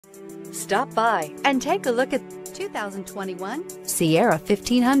Stop by and take a look at 2021 Sierra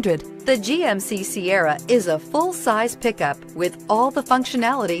 1500. The GMC Sierra is a full-size pickup with all the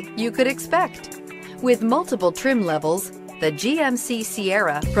functionality you could expect. With multiple trim levels, the GMC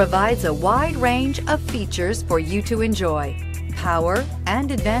Sierra provides a wide range of features for you to enjoy. Power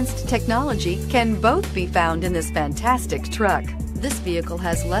and advanced technology can both be found in this fantastic truck. This vehicle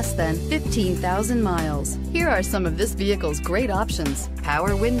has less than 15,000 miles. Here are some of this vehicle's great options: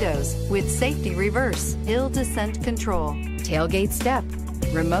 power windows with safety reverse, hill descent control, tailgate step,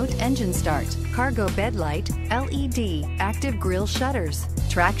 remote engine start, cargo bed light, LED, active grille shutters,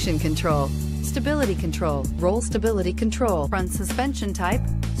 traction control, stability control, roll stability control, front suspension type,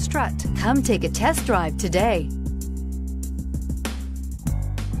 strut. Come take a test drive today.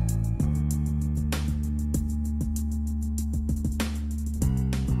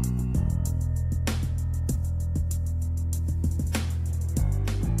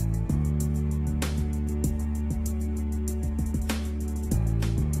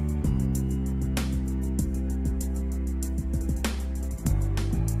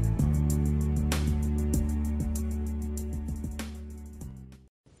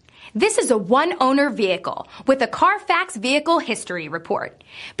 This is a one-owner vehicle with a Carfax Vehicle History Report.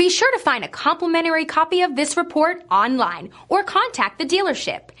 Be sure to find a complimentary copy of this report online or contact the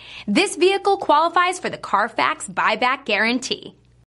dealership. This vehicle qualifies for the Carfax Buyback Guarantee.